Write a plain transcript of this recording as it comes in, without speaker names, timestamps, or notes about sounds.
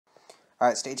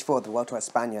Alright, stage 4 of the Vuelta a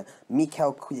Espana,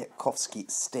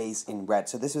 Kwiatkowski stays in red.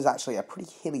 So this was actually a pretty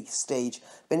hilly stage,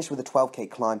 finished with a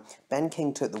 12k climb. Ben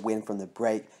King took the win from the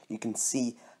break. You can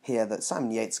see here that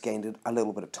Simon Yates gained a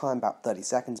little bit of time, about 30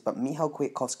 seconds, but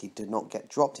Kwiatkowski did not get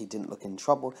dropped. He didn't look in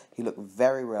trouble. He looked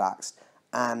very relaxed.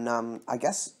 And I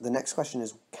guess the next question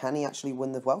is, can he actually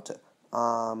win the Vuelta?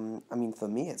 I mean, for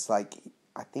me, it's like,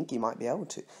 I think he might be able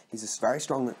to. He's a very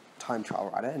strong time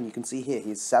trial rider, and you can see here,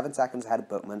 he's 7 seconds ahead of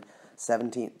Bookman,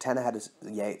 10 ahead of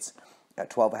Yates,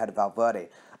 12 ahead of Valverde.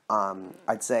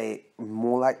 I'd say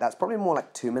that's probably more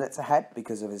like 2 minutes ahead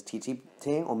because of his TT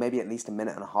team, or maybe at least a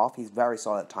minute and a half. He's very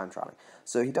solid at time trialing.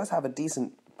 So he does have a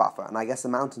decent buffer, and I guess the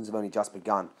mountains have only just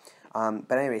begun.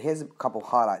 But anyway, here's a couple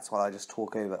highlights while I just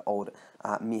talk over old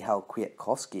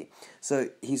Kwiatkowski. So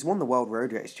he's won the World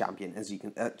Road Race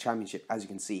Championship, as you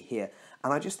can see here.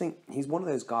 And I just think he's one of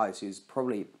those guys who's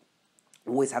probably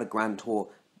always had a Grand Tour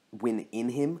win in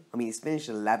him. I mean, he's finished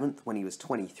 11th when he was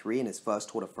 23 in his first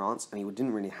Tour de France, and he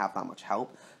didn't really have that much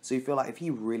help. So you feel like if he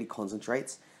really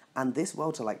concentrates, and this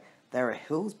Vuelta, like, there are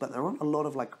hills, but there aren't a lot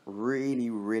of, like, really,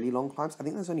 really long climbs. I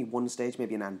think there's only one stage,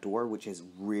 maybe in Andorra, which is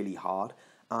really hard.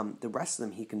 The rest of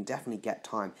them, he can definitely get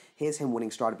time. Here's him winning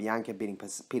Strade Bianche, beating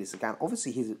Peter Sagan.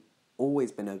 Obviously, he's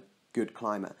always been a good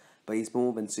climber, but he's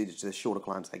more been suited to the shorter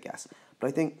climbs, I guess. But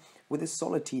I think with his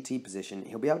solid TT position,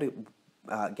 he'll be able to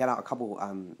get out a couple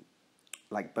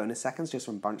like bonus seconds just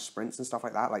from bunch sprints and stuff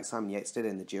like that, like Simon Yates did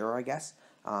in the Giro, I guess.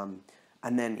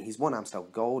 And then he's won Amstel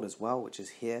Gold as well, which is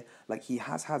here. Like, he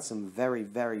has had some very,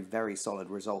 very, very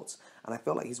solid results. And I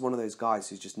feel like he's one of those guys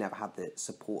who's just never had the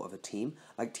support of a team.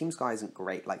 Like, Team Sky isn't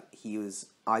great. Like, he was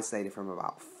isolated from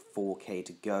about 4k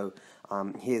to go.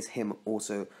 Here's him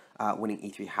also winning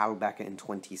E3 Heidelberg in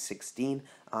 2016.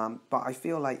 But I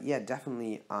feel like, yeah,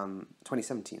 definitely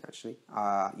 2017, actually.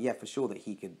 Yeah, for sure that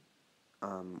he could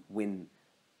win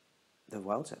the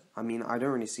Vuelta. I mean, I don't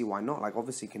really see why not. Like,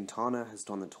 obviously, Quintana has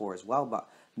done the Tour as well, but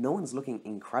no one's looking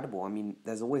incredible. I mean,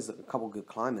 there's always a couple good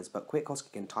climbers, but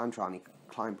Kwiatkowski can time trial and he can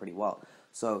climb pretty well.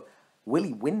 So, will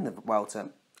he win the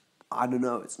Vuelta? I don't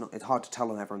know. It's hard to tell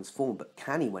on everyone's form, but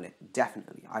can he win it?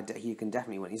 Definitely. He can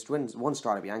definitely win. He's won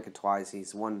Strade Bianche twice.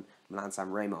 He's won Milan-San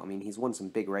Remo. I mean, he's won some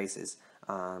big races.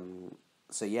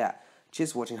 So, yeah.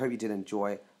 Cheers for watching. Hope you did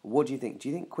enjoy. What do you think? Do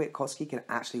you think Kwiatkowski can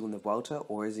actually win the Vuelta,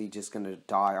 or is he just going to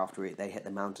die after they hit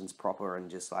the mountains proper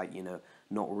and just, like, you know,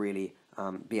 not really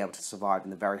be able to survive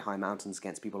in the very high mountains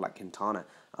against people like Quintana?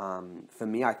 For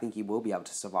me, I think he will be able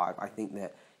to survive. I think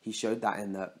that he showed that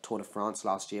in the Tour de France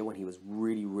last year when he was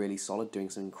really, really solid, doing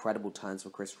some incredible turns for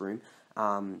Chris Froome.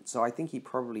 So I think he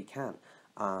probably can.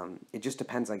 It just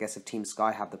depends, I guess, if Team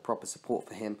Sky have the proper support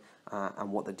for him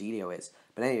and what the dealio is.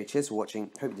 But anyway, cheers for watching.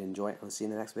 Hope you did enjoy it. I'll see you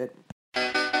in the next vid.